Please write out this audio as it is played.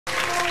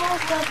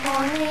walk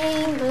upon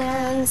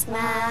England's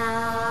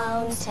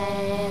mountains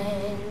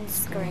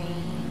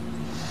green.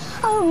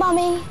 Oh,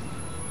 Mummy,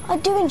 I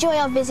do enjoy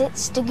our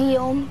visits to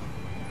Gillaume.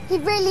 He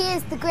really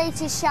is the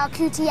greatest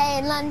charcutier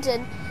in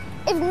London,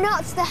 if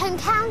not the home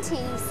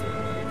counties.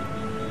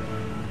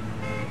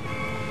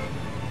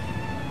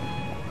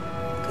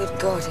 Good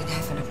God in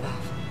heaven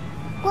above.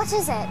 What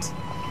is it?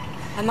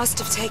 I must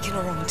have taken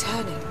a wrong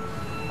turning.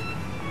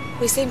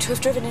 We seem to have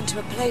driven into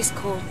a place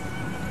called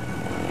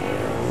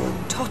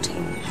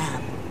Tottenham.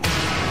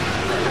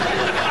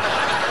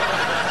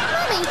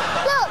 Mummy,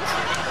 look!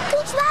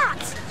 What's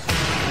that?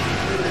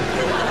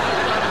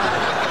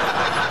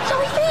 Shall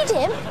we feed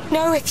him?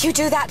 No, if you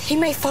do that, he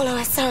may follow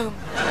us home.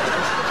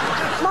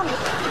 Mummy,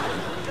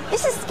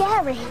 this is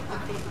scary.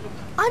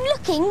 I'm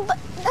looking, but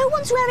no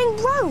one's wearing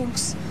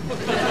robes.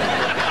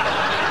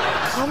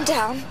 Calm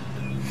down.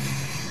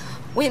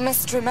 We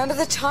must remember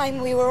the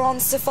time we were on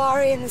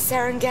safari in the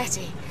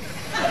Serengeti.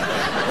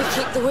 We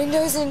keep the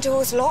windows and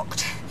doors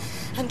locked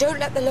and don't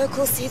let the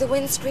locals see the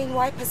windscreen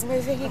wipers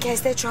moving in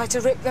case they try to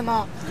rip them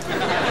off.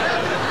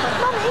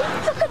 Mummy,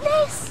 look at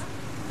this.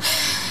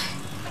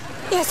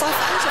 Yes, I've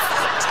heard of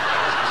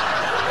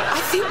that.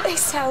 I think they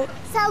sell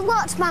Sell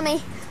what,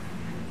 Mummy?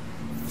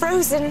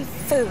 frozen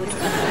food.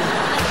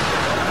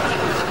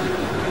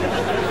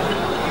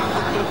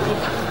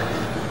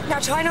 Now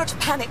try not to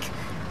panic,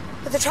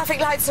 but the traffic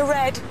lights are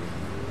red,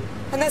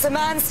 and there's a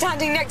man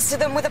standing next to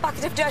them with a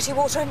bucket of dirty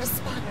water and a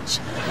sponge.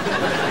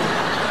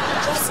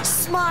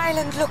 Just smile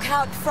and look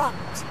out front.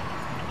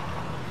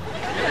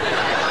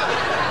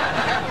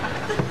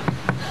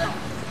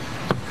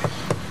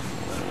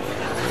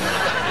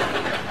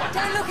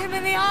 Don't look him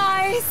in the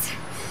eyes.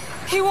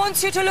 He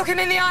wants you to look him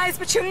in the eyes,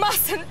 but you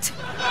mustn't.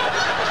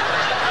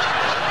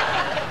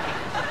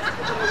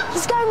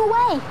 He's going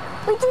away.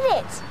 We did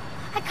it.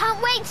 I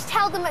can't wait to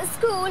tell them at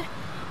school.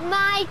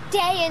 My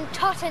day in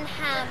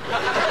Tottenham.